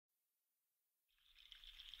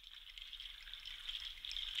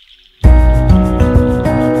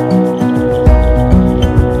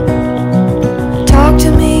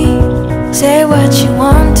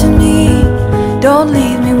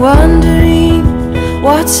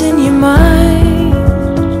what's in your mind.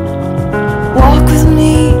 Walk with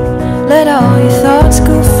me, let all your thoughts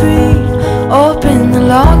go free. Open the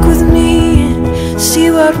lock with me and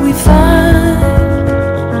see what we find.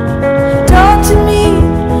 Talk to me,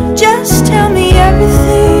 just tell me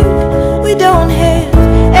everything. We don't have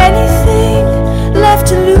anything left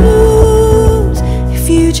to lose if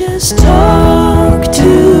you just talk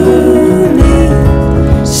to me.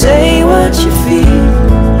 Say what you feel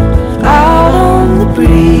out on the breeze.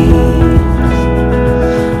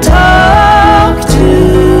 Talk to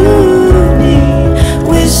me,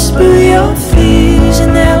 whisper your fears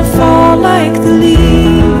and they'll fall like the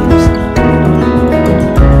leaves.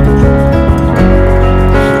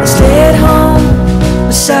 I stay at home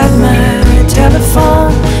beside my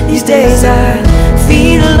telephone. These days I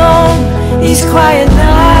feel alone, these quiet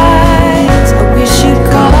nights. I wish you'd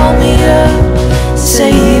call me up, say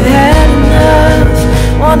you've had enough.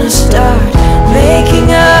 Wanna start making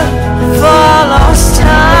up for our lost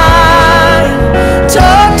time.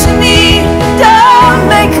 Talk to me, don't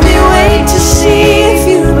make me wait to see if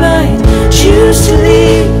you might choose to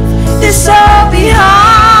leave this all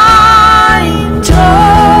behind.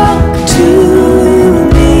 Talk to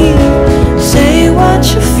me, say what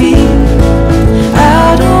you feel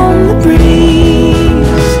out on the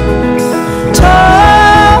breeze.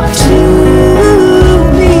 Talk to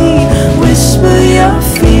me, whisper your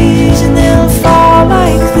fears and they'll fall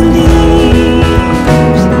like the leaves.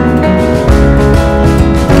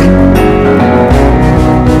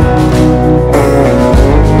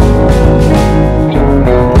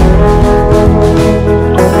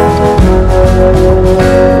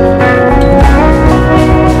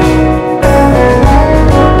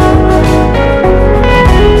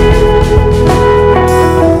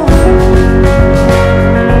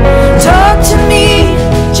 Talk to me,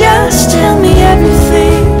 just tell me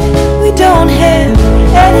everything. We don't have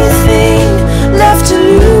anything left to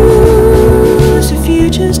lose if you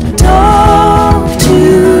just talk to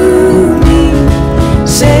me.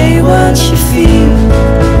 Say what you